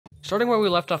starting where we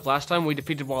left off last time, we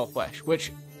defeated Wall of Flesh,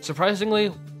 which, surprisingly,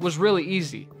 was really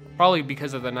easy. Probably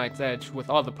because of the Knight's Edge, with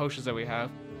all the potions that we have.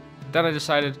 Then I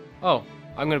decided, oh,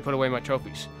 I'm going to put away my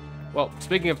trophies. Well,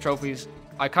 speaking of trophies,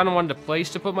 I kind of wanted a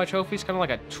place to put my trophies, kind of like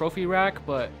a trophy rack,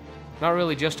 but not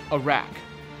really just a rack.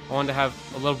 I wanted to have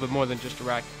a little bit more than just a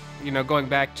rack. You know, going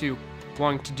back to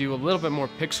wanting to do a little bit more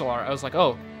pixel art, I was like,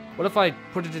 oh, what if I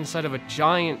put it inside of a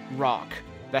giant rock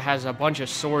that has a bunch of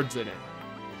swords in it?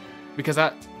 Because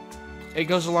it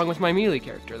goes along with my melee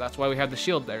character. That's why we have the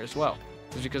shield there as well.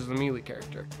 It's because of the melee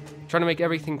character. Trying to make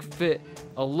everything fit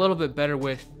a little bit better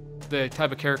with the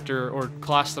type of character or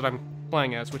class that I'm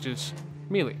playing as, which is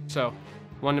melee. So,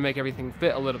 wanted to make everything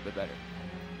fit a little bit better.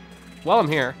 While I'm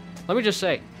here, let me just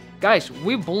say, guys,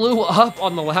 we blew up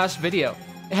on the last video.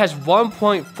 It has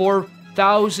 1.4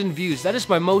 thousand views. That is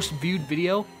my most viewed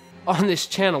video on this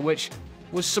channel, which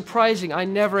was surprising. I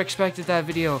never expected that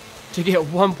video to get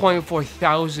 1.4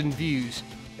 thousand views.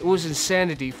 It was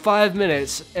insanity. 5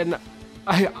 minutes, and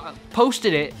I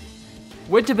posted it,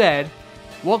 went to bed,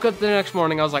 woke up the next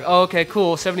morning. I was like, oh, okay,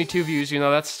 cool, 72 views. You know,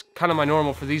 that's kind of my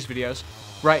normal for these videos.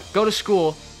 Right, go to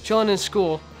school, chilling in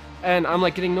school, and I'm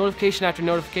like getting notification after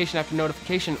notification after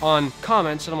notification on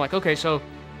comments, and I'm like, okay, so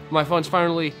my phone's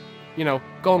finally, you know,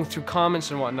 going through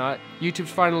comments and whatnot. YouTube's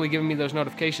finally giving me those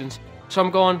notifications. So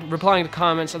I'm going, replying to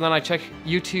comments, and then I check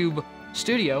YouTube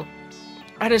Studio.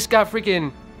 I just got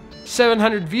freaking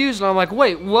 700 views, and I'm like,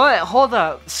 wait, what? Hold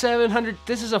up, 700,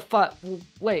 this is a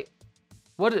wait,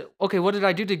 okay, what did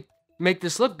I do to make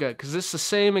this look good? Because this is the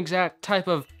same exact type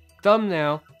of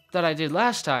thumbnail that I did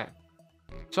last time.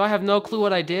 So I have no clue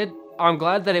what I did. I'm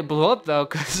glad that it blew up though,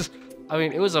 because, I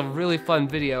mean, it was a really fun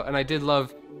video, and I did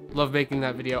love making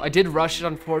that video. I did rush it,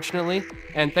 unfortunately,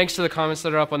 and thanks to the comments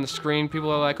that are up on the screen, people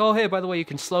are like, oh, hey, by the way, you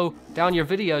can slow down your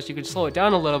videos, you can slow it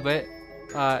down a little bit.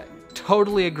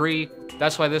 Totally agree.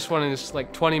 That's why this one is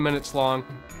like 20 minutes long,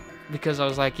 because I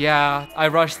was like, yeah, I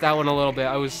rushed that one a little bit.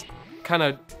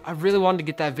 I really wanted to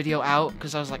get that video out,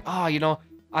 because I was like, oh, you know,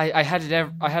 I had it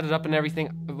up and everything,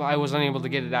 but I was unable to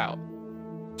get it out.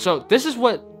 So this is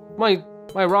what my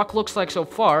rock looks like so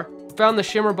far. Found the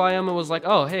shimmer biome and was like,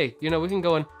 oh, hey, you know, we can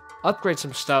go and upgrade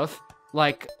some stuff,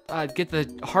 like get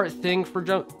the heart thing for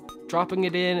dropping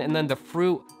it in, and then the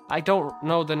fruit. I don't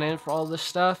know the name for all this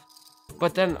stuff,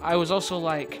 but then I was also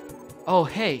like, oh,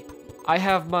 hey, I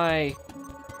have my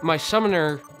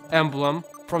summoner emblem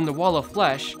from the Wall of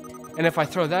Flesh, and if I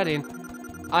throw that in,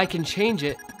 I can change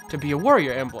it to be a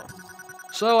warrior emblem.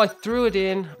 So I threw it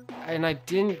in, and I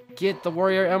didn't get the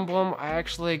warrior emblem. I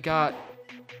actually got,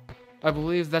 I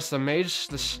believe that's the mage,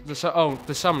 the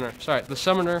summoner, sorry, the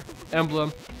summoner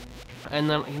emblem. And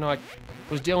then, you know, I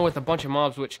was dealing with a bunch of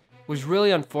mobs, which was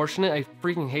really unfortunate. I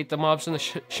freaking hate the mobs in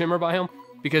the shimmer biome,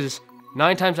 because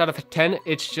 9 times out of 10,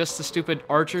 it's just the stupid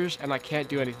archers, and I can't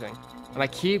do anything. And I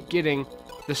keep getting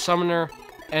the summoner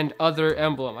and other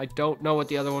emblem. I don't know what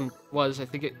the other one was.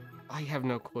 I have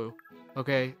no clue.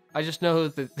 Okay, I just know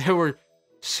that there were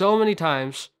so many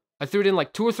times, I threw it in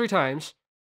like 2 or 3 times,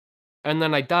 and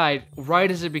then I died right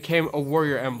as it became a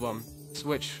warrior emblem,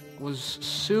 which was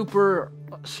super,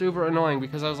 super annoying,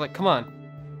 because I was like, come on,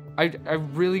 I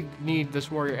really need this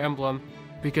warrior emblem,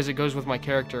 because it goes with my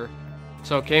character.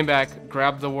 So I came back,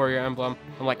 grabbed the warrior emblem,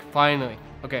 I'm like, finally,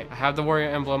 okay, I have the warrior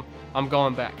emblem, I'm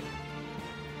going back.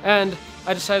 And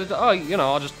I decided to, oh, you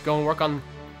know, I'll just go and work on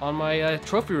my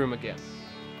trophy room again.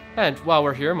 And while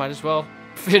we're here, might as well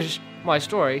finish my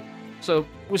story. So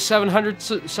with 700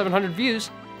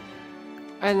 views,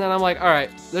 and then I'm like, all right,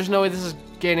 there's no way this is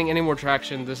gaining any more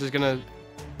traction. This is gonna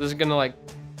like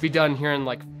be done here in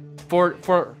like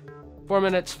 4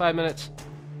 minutes, 5 minutes,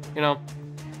 you know.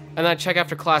 And then I check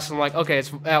after class, and I'm like, okay, it's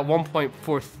at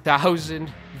 1.4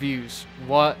 thousand views.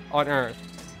 What on earth?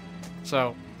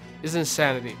 So it's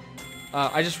insanity.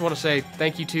 I just want to say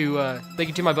thank you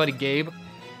to my buddy Gabe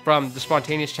from the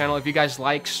Spontaneous channel. If you guys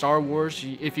like Star Wars,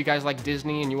 if you guys like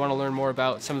Disney and you want to learn more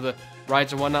about some of the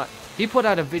rides and whatnot, he put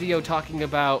out a video talking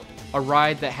about a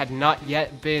ride that had not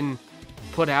yet been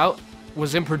put out,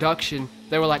 was in production.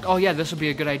 They were like, oh yeah, this would be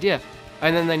a good idea.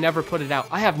 And then they never put it out.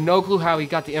 I have no clue how he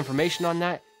got the information on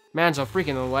that. Man's a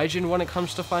freaking legend when it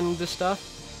comes to finding this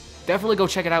stuff. Definitely go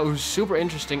check it out. It was super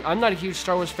interesting. I'm not a huge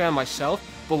Star Wars fan myself,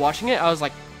 but watching it, I was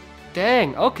like,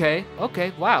 dang, okay,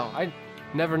 wow. I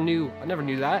never knew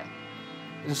that.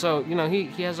 And so, you know, he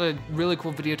has a really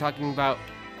cool video talking about,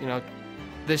 you know,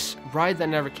 this ride that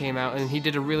never came out, and he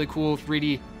did a really cool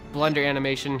 3D Blender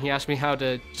animation. He asked me how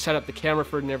to set up the camera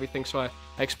for it and everything, so I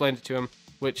explained it to him,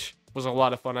 which was a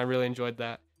lot of fun. I really enjoyed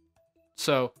that.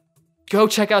 So go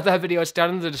check out that video. It's down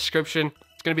in the description.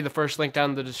 It's going to be the first link down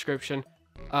in the description.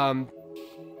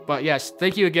 But yes,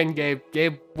 thank you again, Gabe.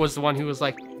 Gabe was the one who was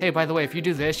like, hey, by the way, if you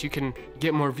do this, you can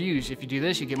get more views. If you do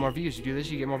this, you get more views. You do this,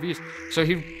 you get more views. So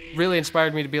he really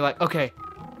inspired me to be like, okay,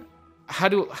 how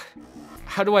do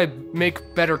I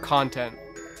make better content,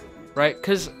 right?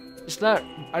 Because it's not,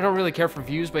 I don't really care for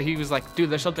views, but he was like, dude,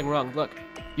 there's something wrong. Look,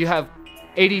 you have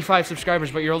 85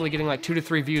 subscribers, but you're only getting like 2 to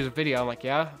 3 views a video. I'm like,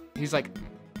 yeah. He's like,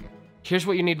 here's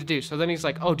what you need to do. So then he's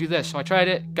like, oh, do this. So I tried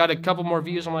it, got a couple more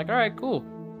views. I'm like, all right, cool.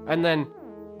 And then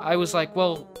I was like,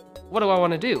 well, what do I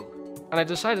want to do? And I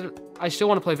decided I still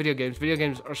want to play video games. Video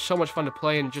games are so much fun to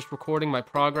play, and just recording my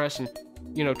progress and,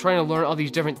 you know, trying to learn all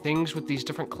these different things with these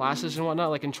different classes and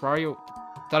whatnot, like in Terraria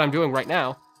that I'm doing right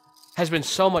now, has been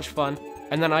so much fun.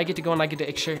 And then I get to go and I get to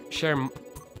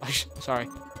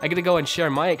I get to go and share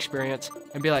my experience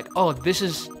and be like, oh, this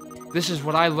is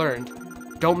what I learned.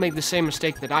 Don't make the same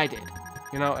mistake that I did,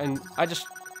 you know? And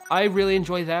I really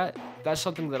enjoy that. That's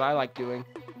something that I like doing.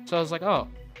 So I was like, oh,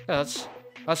 yeah,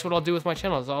 that's what I'll do with my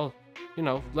channel, is I'll, you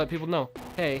know, let people know,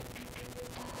 hey,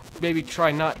 maybe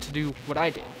try not to do what I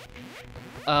did.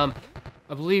 I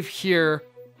believe here,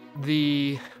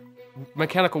 the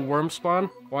mechanical worm spawn,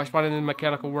 or I spawned in the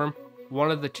mechanical worm, one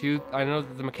of the two, I know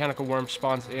that the mechanical worm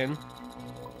spawns in.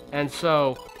 And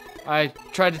so I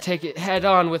tried to take it head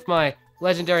on with my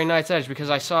legendary Knight's Edge, because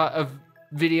I saw a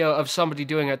video of somebody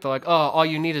doing it. They're like, oh, all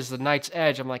you need is the Knight's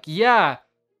Edge. I'm like, yeah,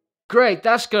 great,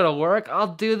 that's gonna work.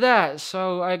 I'll do that.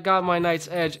 So I got my Knight's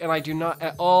Edge, and I do not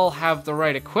at all have the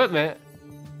right equipment.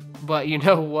 But you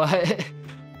know what?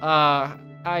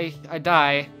 I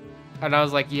die. And I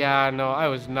was like, yeah, no, I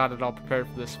was not at all prepared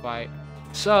for this fight.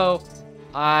 So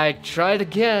I tried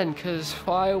again, because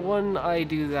why wouldn't I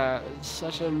do that? It's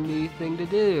such a me thing to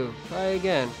do. Try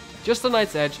again. Just the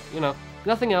Knight's Edge, you know,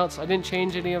 nothing else. I didn't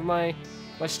change any of my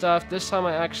stuff. This time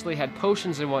I actually had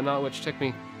potions and whatnot, which took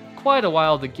me quite a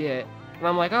while to get. And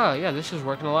I'm like, oh yeah, this is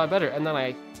working a lot better. And then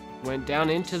I went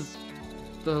down into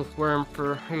the worm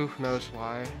for who knows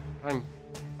why.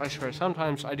 I swear,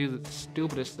 sometimes I do the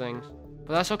stupidest things.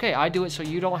 But that's okay, I do it so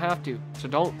you don't have to. So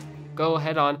don't go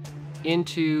head on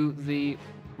into the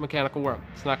mechanical worm.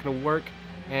 It's not gonna work,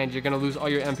 and you're gonna lose all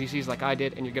your NPCs like I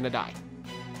did, and you're gonna die.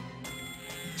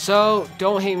 So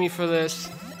don't hate me for this.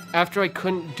 After I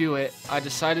couldn't do it, I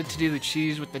decided to do the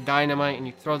cheese with the dynamite, and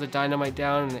you throw the dynamite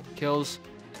down and it kills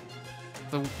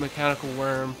the mechanical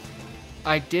worm.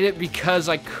 I did it because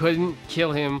I couldn't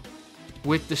kill him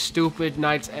with the stupid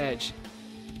Knight's Edge.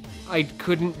 I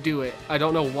couldn't do it. I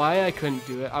don't know why I couldn't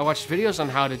do it. I watched videos on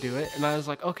how to do it, and I was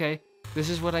like, okay, this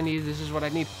is what I need, this is what I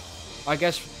need. I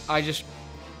guess I just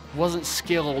wasn't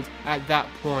skilled at that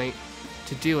point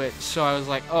to do it, so I was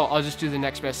like, oh, I'll just do the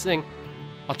next best thing.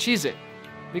 I'll cheese it.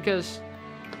 Because,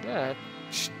 yeah,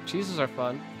 cheeses are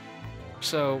fun.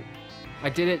 So I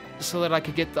did it so that I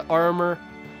could get the armor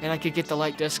and I could get the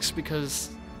light discs, because,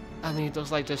 I mean,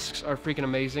 those light discs are freaking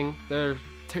amazing. They're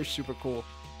super cool.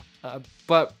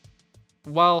 But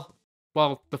while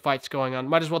the fight's going on,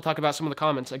 might as well talk about some of the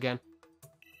comments again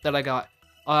that I got.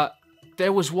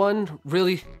 There was one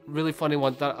really funny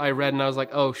one that I read, and I was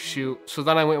like, oh shoot. So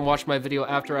then I went and watched my video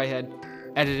after I had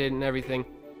edited and everything,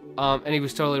 and he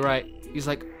was totally right. He's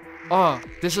like, oh,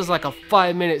 this is like a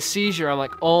 5-minute seizure. I'm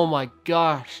like, oh my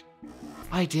gosh,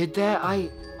 I did that?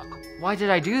 Why did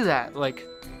I do that? Like,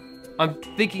 I'm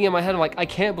thinking in my head, I'm like, I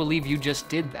can't believe you just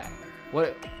did that.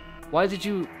 Why did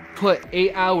you put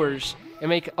 8 hours and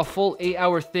make a full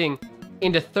 8-hour thing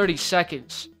into 30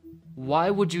 seconds? Why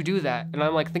would you do that? And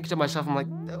I'm like thinking to myself, I'm like,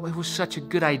 it was such a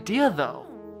good idea though.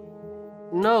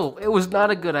 No, it was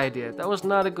not a good idea. That was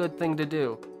not a good thing to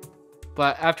do.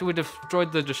 But after we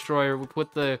destroyed the destroyer, we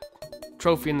put the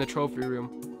trophy in the trophy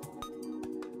room.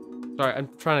 Sorry, I'm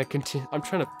trying to continue. I'm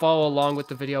trying to follow along with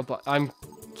the video, but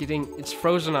it's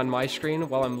frozen on my screen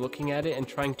while I'm looking at it and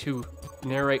trying to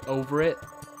narrate over it.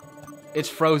 It's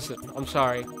frozen. I'm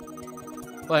sorry.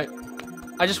 But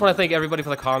I just want to thank everybody for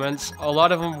the comments. A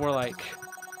lot of them were like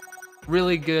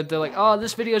really good. They're like, oh,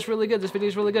 this video is really good. This video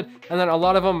is really good. And then a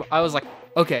lot of them, I was like,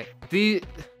 okay,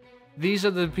 these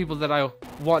are the people that I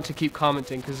want to keep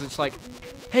commenting, because it's like,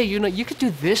 hey, you know, you could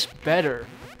do this better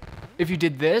if you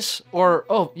did this, or,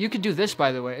 oh, you could do this,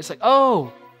 by the way. It's like,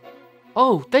 oh,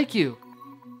 thank you.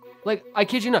 Like, I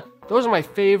kid you not, those are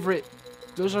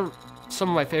some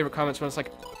of my favorite comments when it's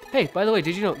like, hey, by the way,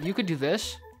 did you know you could do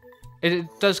this?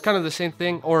 It does kind of the same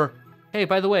thing, or, hey,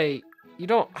 by the way, you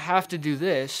don't have to do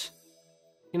this,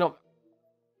 you know,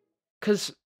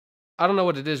 because I don't know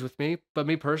what it is with me, but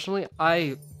me personally,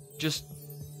 I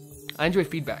enjoy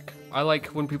feedback. I like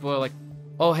when people are like,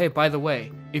 oh, hey, by the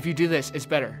way, if you do this, it's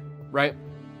better, right?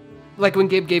 Like when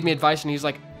Gabe gave me advice and he's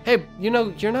like, hey, you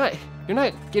know, you're not you're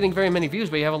not getting very many views,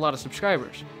 but you have a lot of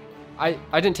subscribers. I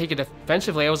didn't take it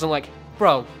offensively. I wasn't like,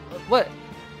 bro, what?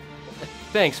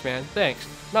 Thanks, man, thanks.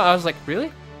 No, I was like,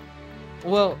 really?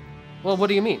 Well, what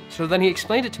do you mean? So then he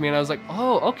explained it to me, and I was like,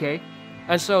 oh, okay.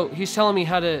 And so he's telling me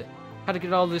how to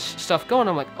get all this stuff going.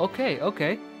 I'm like,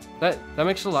 okay, that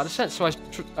makes a lot of sense. So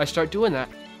I start doing that,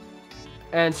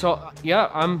 and so yeah,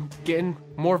 I'm getting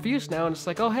more views now, and it's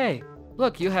like, oh hey,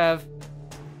 look, you have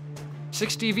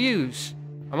 60 views.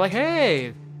 I'm like,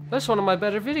 hey, that's one of my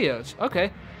better videos.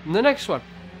 Okay, and the next one,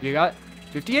 you got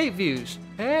 58 views.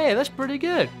 Hey, that's pretty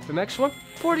good. The next one,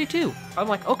 42. I'm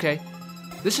like, okay,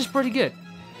 this is pretty good.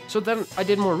 So then I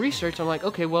did more research. I'm like,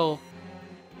 okay, well,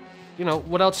 you know,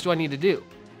 what else do I need to do?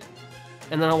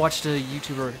 And then I watched a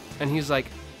YouTuber, and he's like,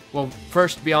 well,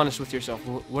 first, be honest with yourself.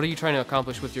 What are you trying to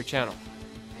accomplish with your channel?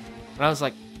 And I was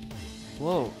like,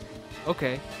 whoa,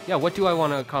 okay. Yeah, what do I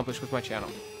want to accomplish with my channel?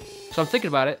 So I'm thinking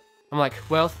about it. I'm like,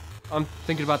 well, I'm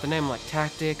thinking about the name. I'm like,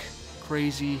 Tactic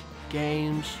Crazy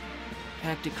Games.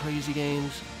 Tactic Crazy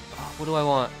Games. Oh, what do I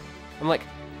want? I'm like,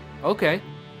 okay,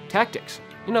 tactics.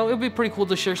 You know, it would be pretty cool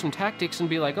to share some tactics and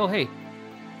be like, oh, hey,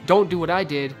 don't do what I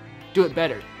did, do it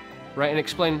better, right? And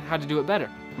explain how to do it better.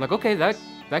 I'm like, okay, that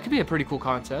could be a pretty cool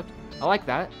concept. I like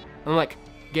that. I'm like,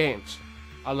 games.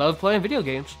 I love playing video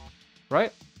games,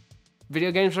 right?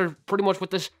 Video games are pretty much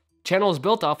what this channel is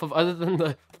built off of, other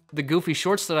than the goofy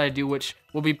shorts that I do, which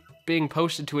will be being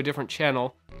posted to a different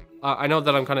channel. I know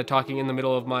that I'm kind of talking in the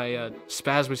middle of my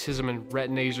Spasmatism and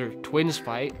Retinazer twins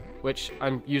fight, which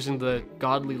I'm using the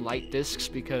godly light discs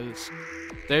because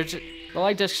the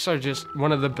light discs are just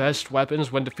one of the best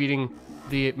weapons when defeating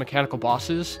the mechanical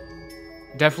bosses.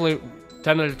 Definitely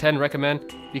 10 out of 10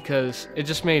 recommend, because it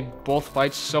just made both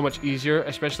fights so much easier,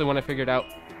 especially when I figured out,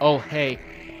 oh hey,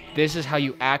 this is how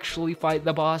you actually fight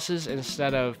the bosses,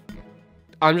 instead of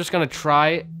I'm just gonna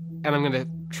try and I'm gonna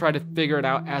try to figure it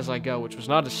out as I go, which was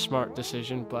not a smart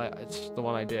decision, but it's the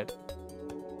one I did.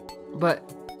 But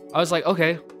I was like,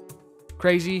 okay,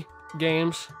 crazy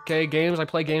games. Okay, games. I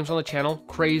play games on the channel.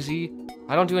 Crazy.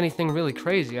 I don't do anything really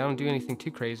crazy. I don't do anything too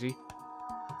crazy.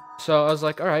 So I was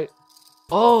like, all right.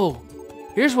 Oh,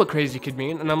 here's what crazy could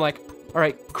mean. And I'm like, all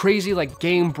right, crazy like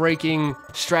game-breaking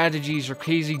strategies or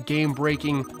crazy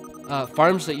game-breaking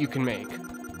farms that you can make.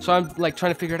 So I'm like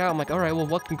trying to figure it out. I'm like, all right, well,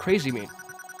 what can crazy mean?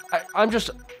 I'm just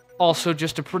also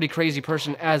just a pretty crazy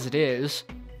person as it is.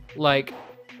 Like,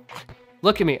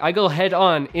 look at me. I go head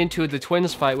on into the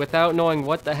twins fight without knowing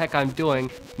what the heck I'm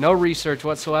doing. No research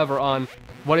whatsoever on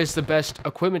what is the best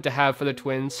equipment to have for the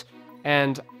twins.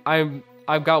 And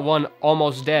I've got one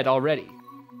almost dead already.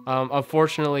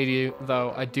 Unfortunately,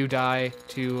 though, I do die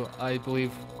to, I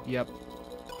believe, yep,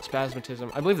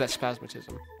 Spasmatism. I believe that's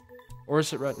Spasmatism. Or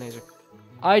is it Retinazer?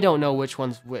 I don't know which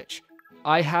one's which.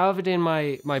 I have it in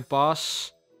my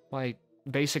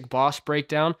basic boss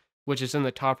breakdown, which is in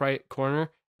the top right corner.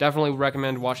 Definitely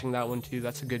recommend watching that one too.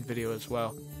 That's a good video as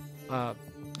well.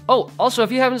 Oh, also,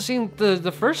 if you haven't seen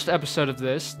the first episode of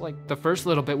this, like the first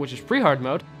little bit, which is pre-hard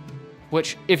mode,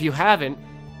 which if you haven't,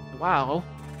 wow,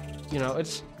 you know,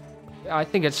 I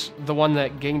think it's the one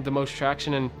that gained the most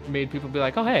traction and made people be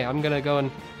like, oh hey, I'm gonna go and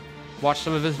watch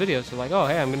some of his videos. So like, oh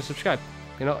hey, I'm gonna subscribe.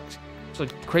 You know, it's a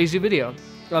crazy video.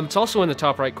 It's also in the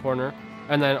top right corner,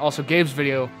 and then also Gabe's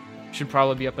video should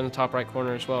probably be up in the top right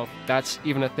corner as well. That's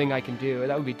even a thing I can do.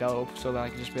 That would be dope, so that I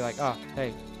can just be like, oh,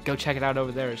 hey, go check it out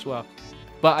over there as well.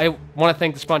 But I want to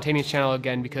thank the Spontaneous channel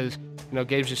again, because, you know,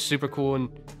 Gabe's just super cool and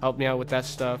helped me out with that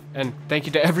stuff. And thank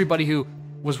you to everybody who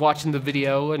was watching the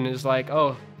video and is like,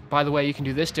 oh, by the way, you can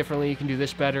do this differently, you can do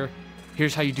this better,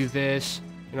 here's how you do this.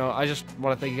 You know, I just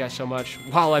want to thank you guys so much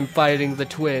while I'm fighting the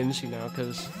twins, you know,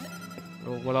 because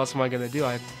well, what else am I going to do?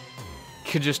 I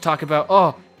could just talk about,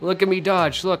 oh, look at me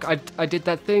dodge. Look, I did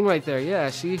that thing right there. Yeah,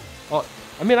 see? Well,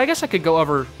 I mean, I guess I could go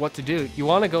over what to do. You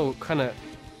want to go kind of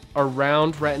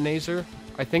around Retinazer.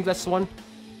 I think that's the one.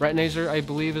 Retinazer, I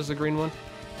believe, is the green one.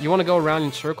 You want to go around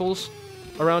in circles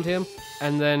around him.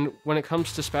 And then when it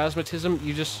comes to Spasmatism,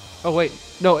 you just... Oh, wait.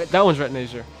 No, that one's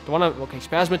Retinazer. The one okay,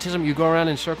 Spasmatism, you go around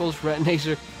in circles.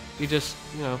 Retinazer, you just,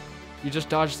 you know, you just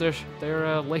dodge their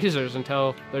lasers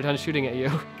until they're done shooting at you.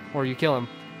 Or you kill them.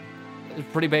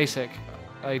 It's pretty basic.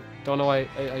 I don't know why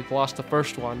I lost the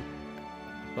first one.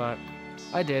 But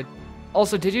I did.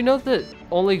 Also, did you know that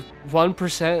only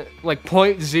 1%, like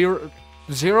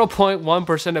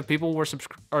 0.1% of people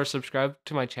are subscribed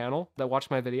to my channel that watch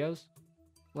my videos?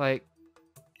 Like,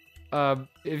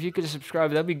 if you could subscribe,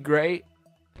 that'd be great.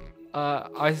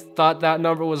 I thought that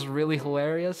number was really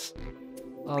hilarious.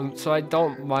 So I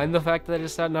don't mind the fact that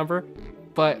it's that number.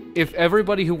 But if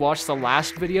everybody who watched the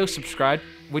last video subscribed,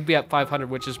 we'd be at 500,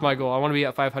 which is my goal. I want to be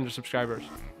at 500 subscribers.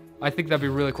 I think that'd be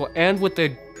really cool. And with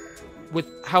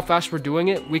how fast we're doing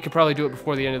it, we could probably do it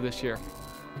before the end of this year.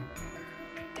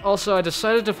 Also, I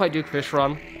decided to fight Duke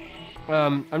Fishron.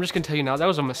 I'm just gonna tell you now, that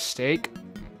was a mistake.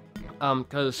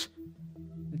 Because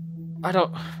I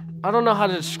don't know how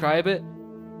to describe it.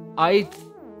 I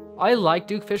like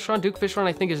Duke Fishron. Duke Fishron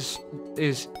I think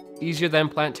is easier than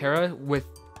Plant Terra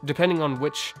depending on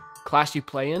which class you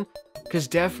play in. Because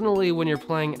definitely when you're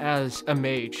playing as a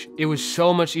mage, it was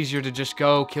so much easier to just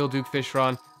go kill Duke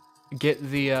Fishron, get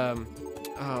the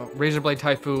Razorblade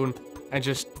Typhoon, and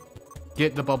just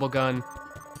get the bubble gun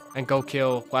and go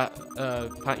kill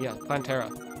Plant Terra.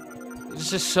 It's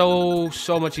just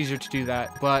so much easier to do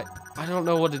that. But I don't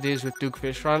know what it is with Duke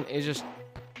Fishron. It just,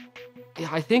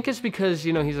 I think it's because,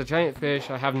 you know, he's a giant fish.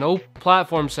 I have no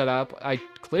platform set up. I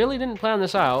clearly didn't plan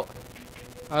this out.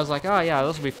 I was like, oh yeah,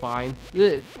 this will be fine.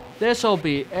 This will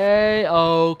be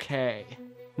a-okay.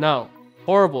 No,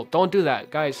 horrible. Don't do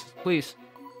that, guys. Please,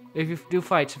 if you do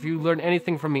fights, if you learn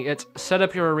anything from me, it's set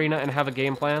up your arena and have a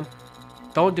game plan.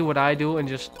 Don't do what I do and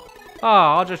just,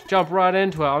 I'll just jump right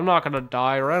into it. I'm not gonna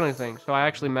die or anything. So I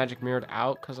actually magic mirrored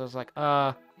out because I was like,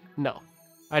 no.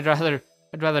 I'd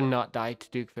rather not die to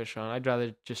Duke Fishron. I'd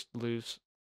rather just lose.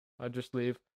 I'd just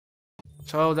leave.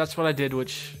 So that's what I did,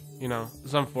 which, you know,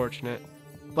 is unfortunate.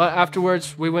 But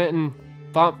afterwards, we went and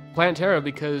fought Plant Terra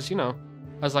because, you know,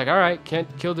 I was like, alright, can't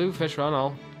kill Duke Fishron,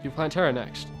 I'll do Plant Terra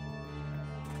next.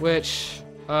 Which,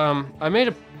 I made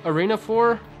an arena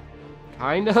for,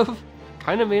 kind of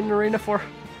made an arena for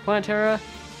Plant Terra.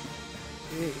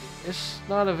 It's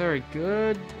not a very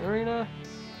good arena,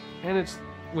 and it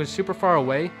was super far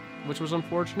away, which was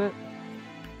unfortunate.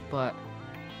 But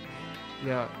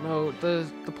yeah, no, the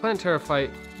Plant Terra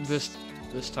fight this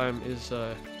time is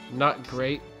not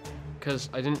great because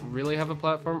I didn't really have a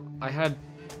platform. I had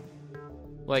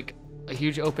like a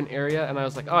huge open area, and I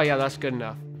was like, oh yeah, that's good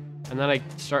enough. And then I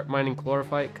start mining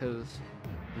chlorophyte because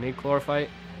I need chlorophyte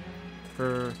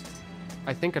for,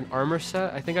 I think, an armor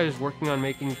set. I think I was working on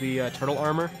making the turtle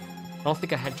armor. I don't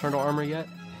think I had turtle armor yet.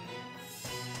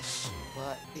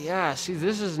 But yeah, see,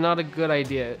 this is not a good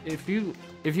idea. If you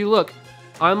look,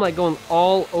 I'm like going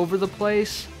all over the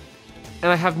place,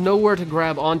 and I have nowhere to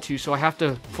grab onto, so I have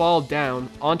to fall down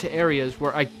onto areas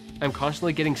where I'm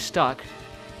constantly getting stuck,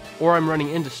 or I'm running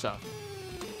into stuff.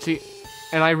 See,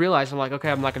 and I realized, I'm like, okay,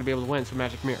 I'm not going to be able to win, so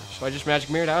magic mirror. So I just magic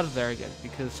mirrored out of there again,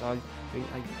 because I'm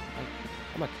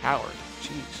a coward.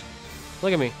 Jeez.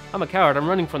 Look at me. I'm a coward. I'm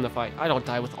running from the fight. I don't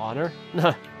die with honor.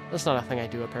 That's not a thing I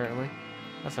do, apparently.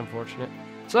 That's unfortunate.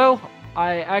 So,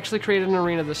 I actually created an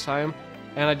arena this time,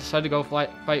 and I decided to go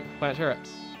fight Plant Terra.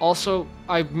 Also,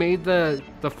 I made the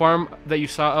farm that you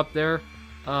saw up there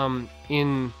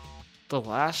in the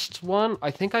last one.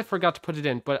 I think I forgot to put it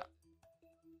in, but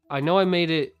I know I made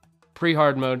it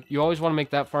pre-hard mode. You always want to make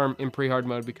that farm in pre-hard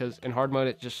mode because in hard mode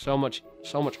it's just so much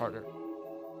harder.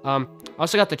 I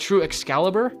also got the true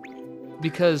Excalibur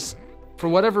because for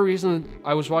whatever reason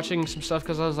I was watching some stuff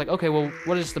because I was like, okay, well,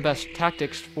 what is the best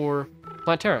tactics for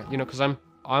Plant Terra? You know, because I'm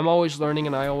always learning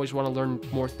and I always want to learn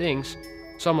more things.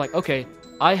 So I'm like, okay,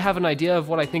 I have an idea of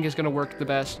what I think is going to work the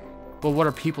best, but what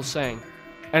are people saying?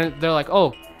 And they're like,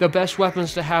 oh, the best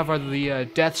weapons to have are the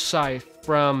Death Scythe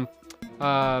from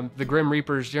the Grim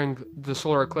Reapers during the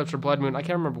solar eclipse or blood moon. I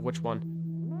can't remember which one.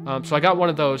 So I got one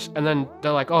of those, and then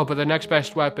they're like, oh, but the next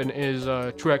best weapon is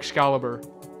True Excalibur.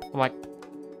 I'm like,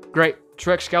 great,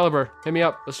 True Excalibur, hit me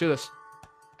up, let's do this.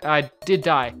 I did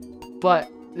die, but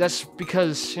that's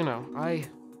because, you know, I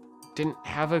didn't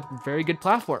have a very good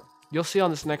platform. You'll see on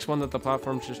this next one that the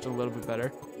platform's just a little bit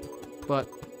better. But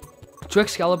True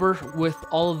Excalibur, with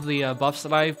all of the buffs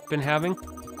that I've been having,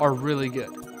 are really good,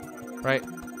 right?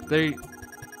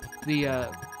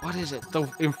 What is it?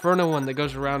 The Inferno one that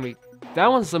goes around me. That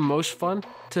one's the most fun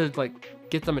to, like,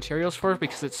 get the materials for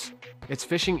because it's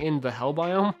fishing in the Hell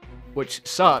biome, which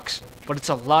sucks, but it's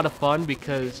a lot of fun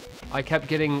because I kept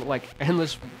getting, like,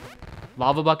 endless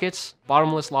lava buckets,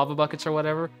 bottomless lava buckets or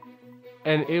whatever,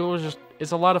 and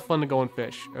it's a lot of fun to go and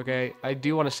fish, okay? I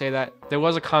do want to say that. There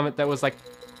was a comment that was like,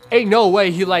 ain't no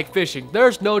way he liked fishing.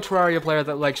 There's no Terraria player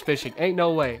that likes fishing. Ain't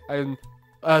no way. And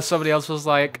somebody else was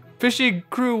like, fishing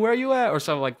crew, where you at? Or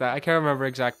something like that. I can't remember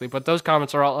exactly, but those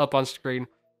comments are all up on screen.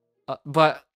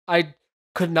 But I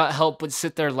could not help but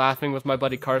sit there laughing with my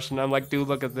buddy Carson. I'm like, dude,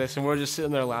 look at this. And we're just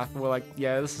sitting there laughing. We're like,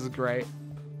 yeah, this is great.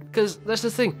 Because that's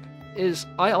the thing, is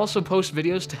I also post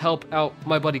videos to help out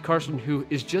my buddy Carson, who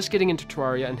is just getting into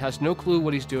Terraria and has no clue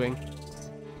what he's doing.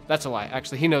 That's a lie.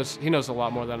 Actually, he knows a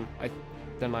lot more than I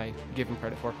give him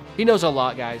credit for. He knows a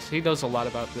lot, guys. He knows a lot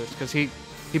about this because he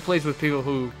plays with people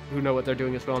who know what they're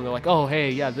doing as well, and they're like, oh,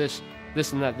 hey, yeah, this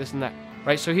and that,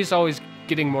 right? So he's always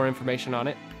getting more information on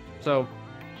it. So,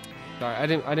 sorry, I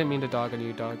didn't mean to dog on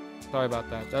you, dog. Sorry about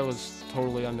that. That was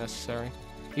totally unnecessary.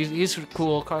 He's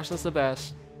cool. Carson's the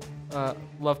best.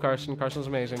 Love Carson. Carson's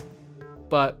amazing.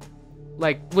 But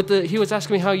like he was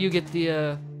asking me how you get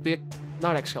the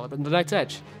not Excalibur, the Knight's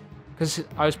Edge, because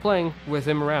I was playing with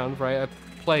him around, right? I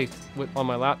play on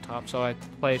my laptop, so I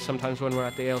play sometimes when we're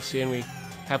at the ALC and we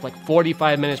have like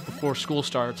 45 minutes before school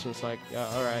starts, and it's like, yeah,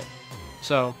 all right.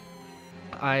 So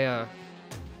I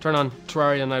turn on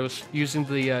Terraria and I was using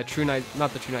the True Knight,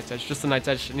 not the True Knight's Edge, just the Knight's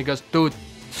Edge, and he goes, dude,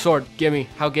 sword, gimme,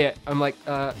 how get? I'm like,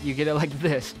 you get it like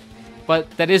this. But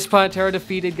that is Planetara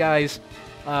defeated, guys.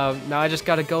 Now I just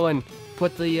gotta go and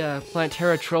put the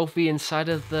Planetara trophy inside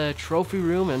of the trophy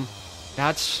room, and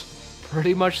that's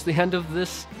pretty much the end of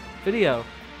this video.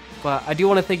 But I do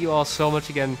want to thank you all so much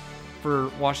again for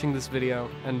watching this video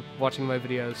and watching my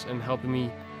videos and helping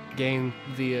me gain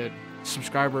the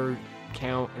subscriber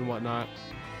count and whatnot.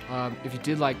 If you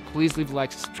did like, please leave a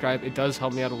like and subscribe. It does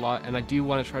help me out a lot, and I do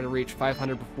want to try to reach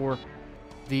 500 before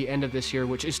the end of this year,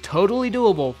 which is totally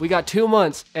doable. We got 2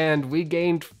 months and we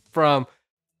gained from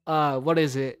what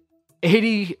is it,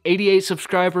 88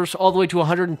 subscribers all the way to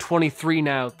 123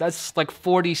 now. That's like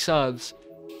 40 subs.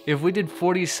 If we did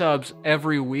 40 subs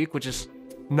every week, which is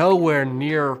nowhere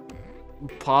near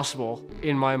possible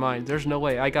in my mind, there's no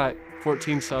way. I got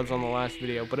 14 subs on the last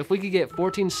video, but if we could get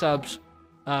 14 subs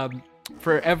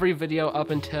for every video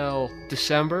up until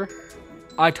December,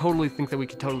 I totally think that we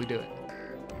could totally do it.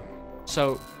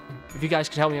 So if you guys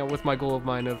could help me out with my goal of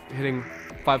mine of hitting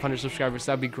 500 subscribers,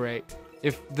 that'd be great.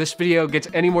 If this video gets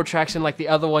any more traction like the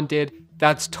other one did,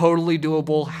 that's totally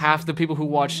doable. Half the people who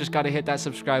watch just gotta hit that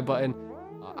subscribe button.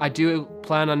 I do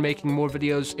plan on making more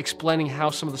videos explaining how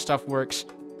some of the stuff works,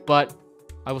 but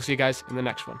I will see you guys in the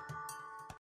next one.